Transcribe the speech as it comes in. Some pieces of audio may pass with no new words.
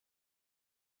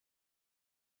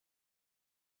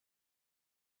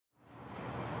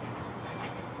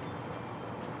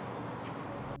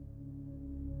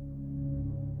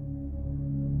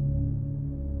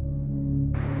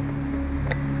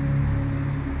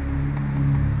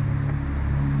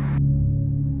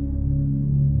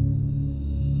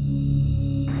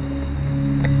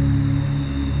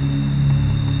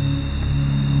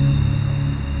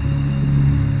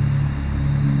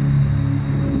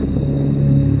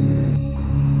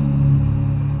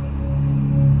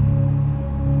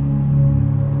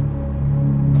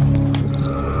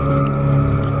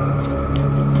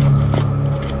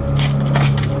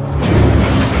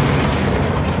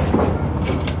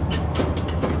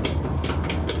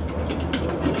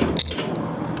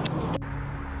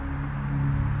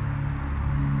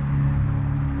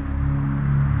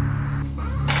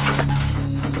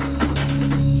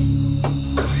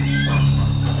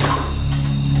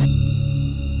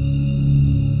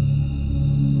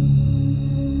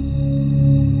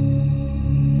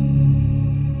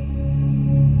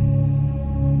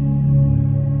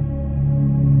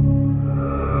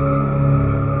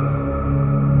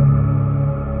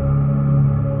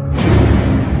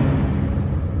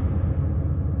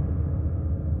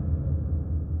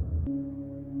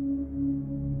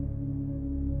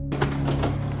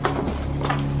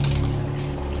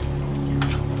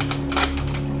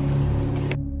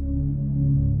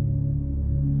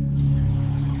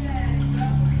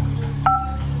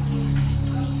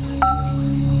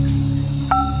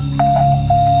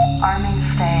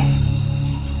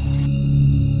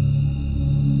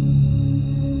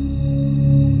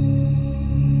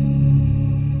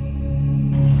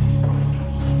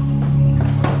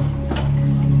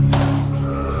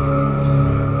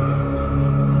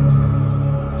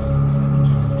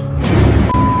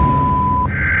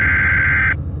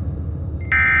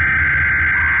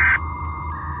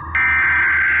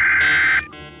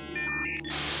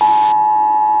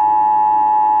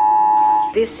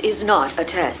This is not a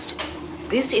test.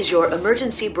 This is your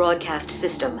emergency broadcast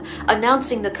system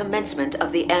announcing the commencement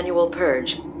of the annual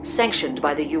purge, sanctioned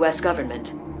by the U.S.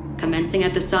 government. Commencing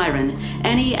at the siren,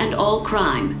 any and all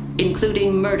crime,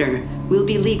 including murder, will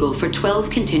be legal for 12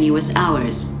 continuous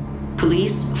hours.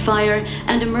 Police, fire,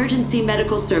 and emergency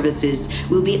medical services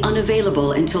will be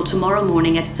unavailable until tomorrow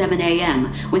morning at 7 a.m.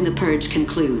 when the purge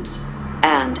concludes.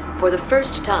 And, for the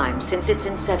first time since its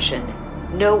inception,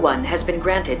 no one has been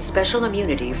granted special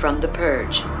immunity from the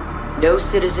purge. No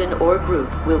citizen or group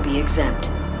will be exempt.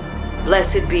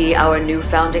 Blessed be our new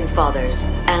founding fathers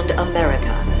and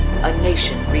America, a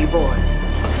nation reborn.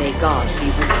 May God be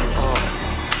with you all.